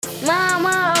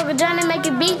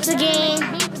beats again.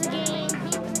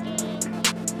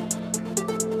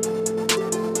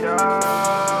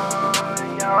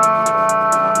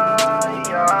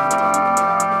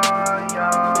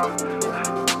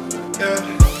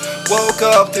 Woke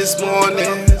up this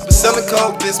morning, been selling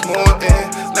coke this morning.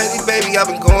 Lately, baby, I've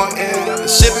been going in. The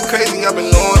shit been crazy, I've been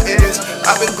on edge.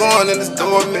 I've been going in this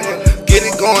door, man. Get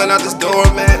it going out this door,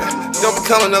 man. You don't be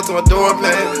coming up to my door,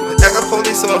 man. Act like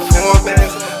police on the phone, man.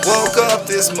 Woke up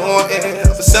this morning,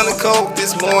 been selling coke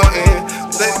this morning.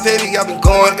 Lately, baby, I've been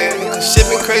going in. The shit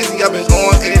been crazy, I've been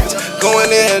on edge. Going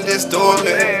in this door,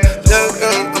 man.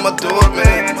 I'm a door,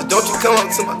 man. Don't you come up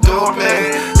to my door,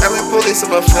 man. Act like police on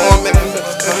my phone, man.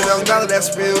 $100,000,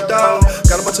 that's real, dog.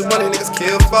 Got a bunch of money, niggas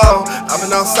kill for. I've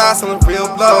been outside selling real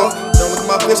blow. Don't look at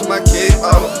my bitch with my kid,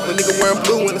 oh. The nigga wearing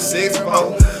blue in the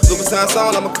 6-4. Louboutin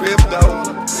on, I'm a crypto.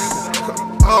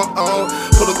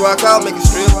 Pull the guac out, make it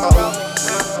strip, oh.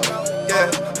 Yeah.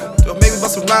 Don't make me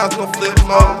bust some rhymes, no flip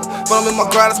mode. But I'm in my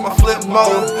grind, it's my flip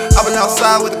mode. I've been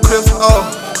outside with the crips, oh.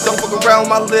 Don't fuck around with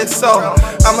my lips, so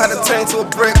I'ma have to turn to a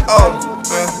brick, oh.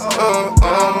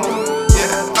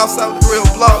 Yeah, outside with the real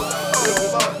blow.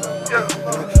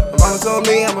 My mama told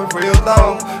me I'm a real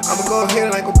dog. I'ma go ahead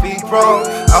and I go be pro.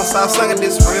 Outside slinging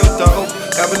this real dope.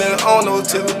 Got me in the on no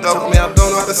till it though. I mean, I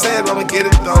don't know how to say it, but I'ma get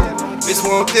it though. Bitch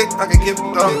want dick, I can give it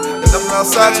though. Cause I'm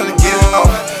outside trying to get it on.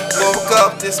 Woke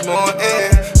up this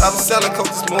morning, I've been selling coke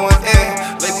this morning.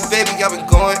 Lately, baby, I've been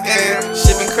going in.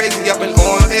 Shit been crazy, I've been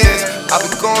on edge. I've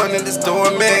been going in this door,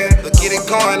 man. But get it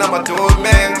going, I'm a door,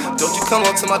 man. Don't you come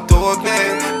up to my door,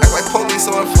 man. Act like police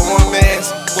on informants.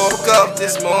 Woke up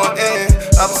this morning,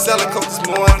 I've been selling coke this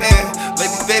morning.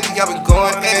 Lately, baby, I've been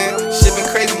going in. Shit been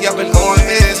crazy, I've been on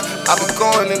edge. I've been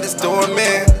going in this door,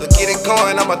 man. But get it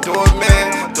going, I'm a door,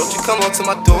 man. Don't you come up to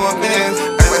my door, man.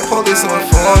 Act like police on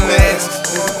informants.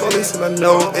 Police and I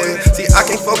know it. See, I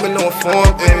can't fuck with no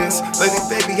informants. Lately,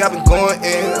 baby, I've been going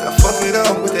in. I fuck it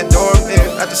up with that door,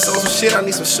 man. I just sold some shit, I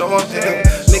need some short in.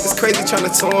 Niggas crazy tryna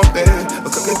torn in.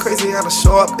 But cooking crazy out of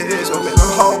sharp edge. I'm in the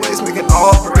hallways making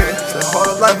all bread. The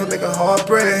harder life will make a hard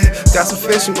bread. Got some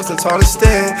fish, you wasn't tall to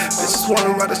stand. Bitches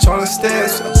wanna ride the Charlie stand.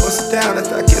 So I bust it down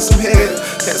after I get some head.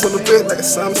 Hands on the brick like a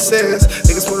Simon Says.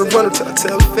 Niggas wanna run until I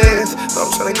tell the fans. So I'm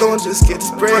tryna go and just get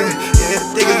this bread. Yeah,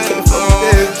 niggas can't fuck with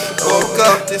this. Woke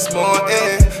up this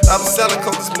morning, I've been selling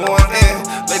coke this morning.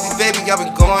 Lately, baby, I've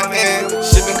been going in.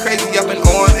 Shit been crazy, I've been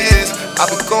on edge. I've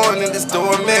been going in this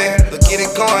door, man. But get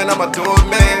it going, I'm a door,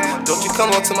 man. Don't you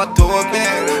come up to my door,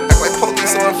 man. Act like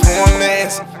police on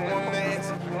informants.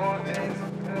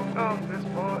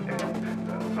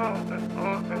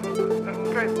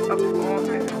 Crazy, I'm